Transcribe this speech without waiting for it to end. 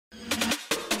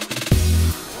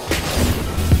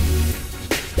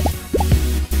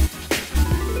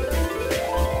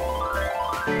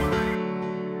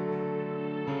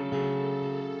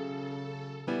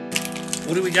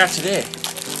we got today?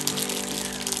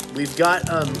 We've got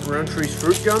Rowntree's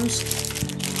fruit gums.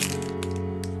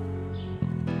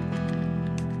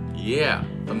 Yeah,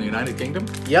 from the United Kingdom?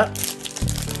 Yep.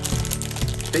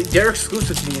 They're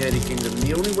exclusive to the United Kingdom.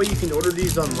 The only way you can order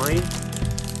these online,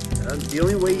 the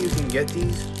only way you can get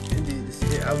these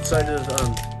outside of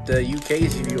the UK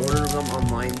is if you order them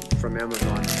online from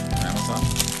Amazon. Amazon?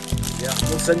 Yeah,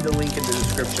 we'll send the link in the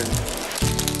description.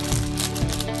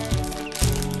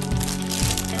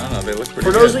 I don't know, they look pretty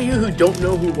For good. those of you who don't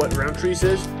know what Rowntree's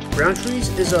is, Rowntree's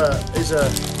is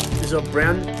a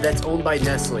brand that's owned by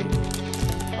Nestle.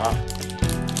 Ah,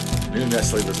 knew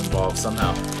Nestle was involved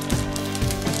somehow.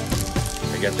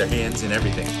 They got their hands in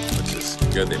everything, which is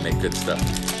good. They make good stuff.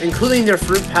 Including their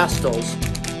fruit pastels.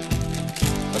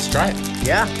 Let's try it.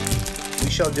 Yeah, we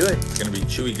shall do it. It's gonna be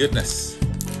chewy goodness.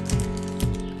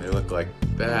 They look like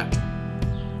that.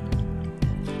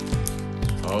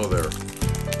 Oh, they're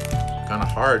kind of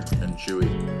hard and chewy.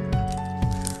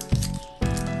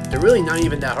 They're really not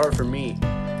even that hard for me.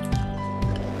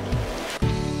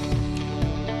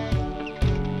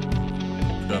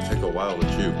 It's gonna take a while to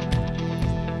chew.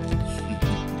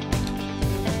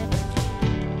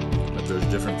 But there's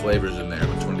different flavors in there.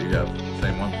 Which one do you have?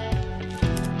 Same one?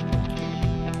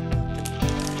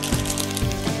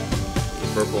 The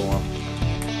purple one.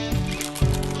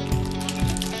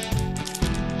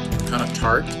 Kind of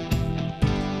tart.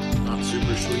 Not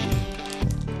super sweet.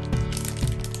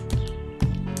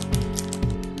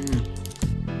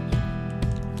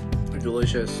 They're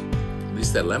delicious. At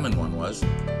least that lemon one was.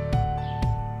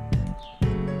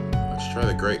 Let's try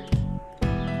the grape.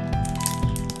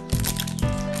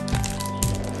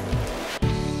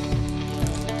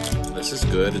 This is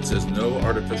good. It says no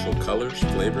artificial colors,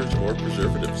 flavors, or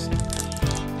preservatives.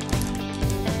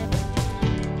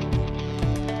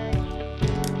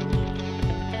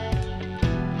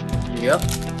 Yep.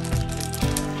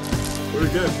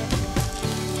 Pretty good.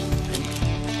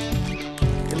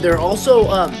 And they're also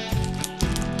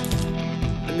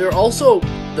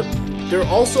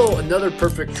another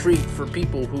perfect treat for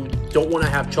people who don't want to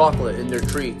have chocolate in their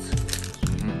treats.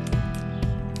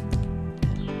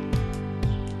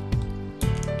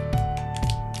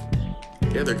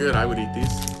 Yeah, they're good. I would eat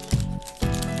these.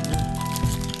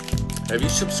 Have you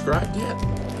subscribed yet?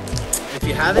 If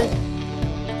you haven't,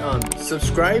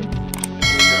 subscribe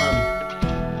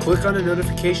and click on the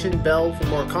notification bell for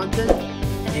more content.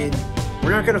 And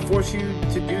we're not going to force you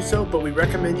to do so, but we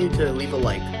recommend you to leave a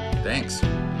like. Thanks.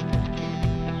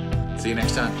 See you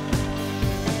next time.